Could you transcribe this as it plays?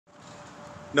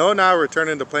Noah and I are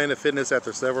returning to Planet Fitness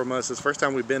after several months. It's the first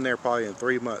time we've been there probably in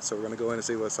 3 months, so we're going to go in and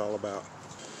see what it's all about.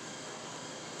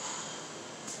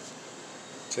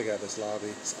 Check out this lobby.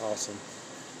 It's awesome.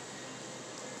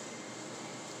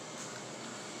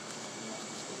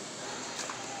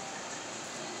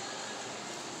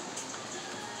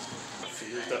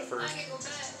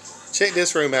 Check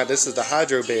this room out. This is the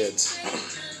hydro beds.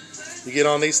 You get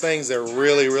on these things, they're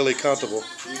really, really comfortable.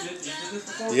 You did this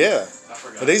before? Yeah.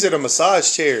 And these are the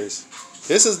massage chairs.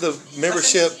 This is the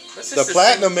membership, the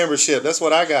platinum membership. That's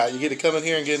what I got. You get to come in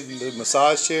here and get the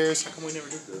massage chairs. How come we never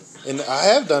did this? And I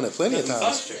have done it plenty of times.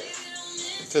 Massage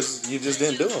chairs. Because you just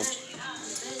didn't do them.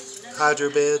 Hydro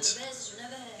beds.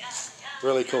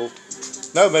 Really cool.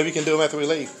 No, maybe you can do them after we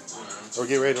leave. Or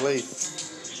get ready to leave.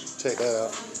 Check that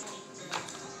out.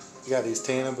 You got these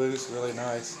tanning booths, really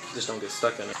nice. Just don't get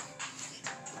stuck in it.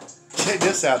 Check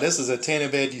this out. This is a tanning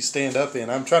bed you stand up in.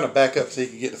 I'm trying to back up so you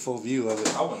can get the full view of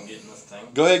it. I wouldn't get in this thing.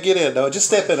 Go ahead, get in though. Just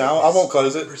step in. I won't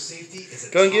close it.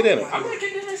 Go and get in it. I'm gonna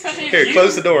get in this. Here,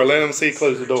 close the door. Let them see.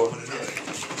 Close the door.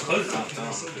 Close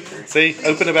it. See?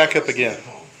 Open it back up again.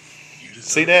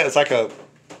 See that? It's like a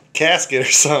casket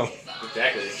or something.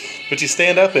 Exactly. But you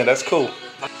stand up in. That's cool.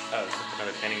 Oh, it's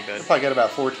another tanning bed. Probably got about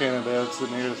 4 tanning beds in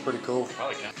here. That's pretty cool.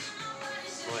 Probably can.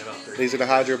 Only about 3. These are the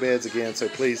hydro beds again, so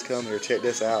please come here. Check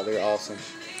this out. They're awesome.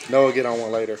 Noah will get on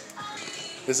one later.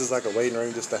 This is like a waiting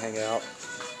room just to hang out.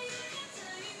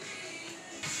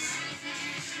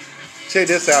 Check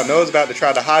this out. Noah's about to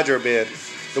try the hydro bed.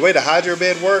 The way the hydro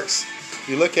bed works,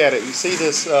 you look at it. You see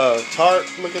this tarp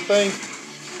looking thing?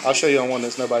 I'll show you on one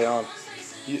that's nobody on.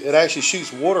 It actually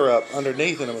shoots water up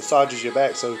underneath and it massages your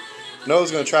back. So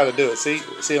Noah's going to try to do it. See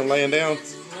him laying down?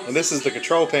 And this is the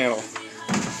control panel.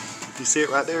 You see it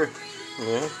right there?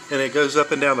 Yeah. And it goes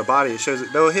up and down the body. It shows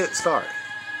it. Noah, hit start.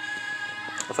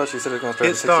 I thought you said it was going to start Hit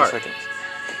in 60 start. seconds.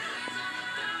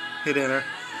 Hit enter.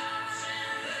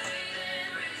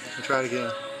 And try it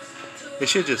again. It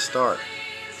should just start.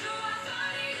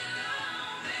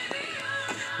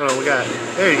 Hold on, we got it.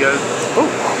 There you go. Oh,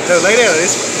 no, lay down.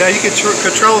 Now you can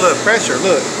control the pressure.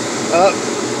 Look, up.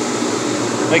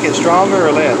 Make it stronger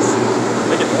or less.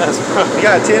 Make it less, bro. You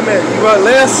got 10 minutes. You want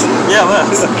less? Yeah,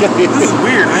 less. Okay. This is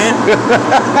weird, man.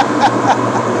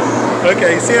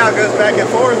 Okay, see how it goes back and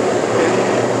forth?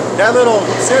 That little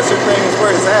sensor thing is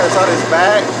where it's at. It's on his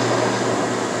back.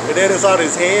 And then it's on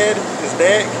his head, his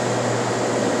neck.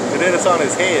 And then it's on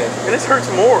his head. And this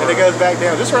hurts more. And it goes back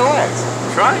down. Just relax.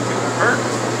 I'm trying to. It hurts.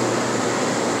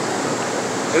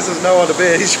 This is Noah on the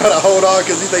bed. He's trying to hold on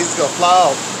because he thinks he's going to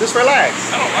fly off. Just relax.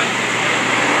 I don't like it.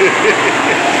 You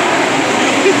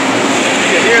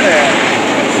can hear that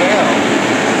sound.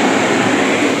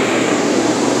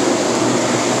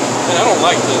 Man, I don't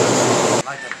like this.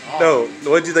 No,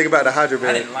 what did you think about the hydro I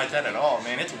bed? didn't like that at all,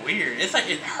 man. It's weird. It's like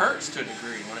it hurts to a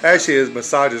degree. When it Actually, his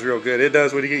massage is real good. It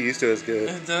does when you get used to it. It's good.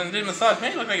 It did massage.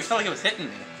 Man, it felt like it was hitting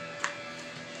me.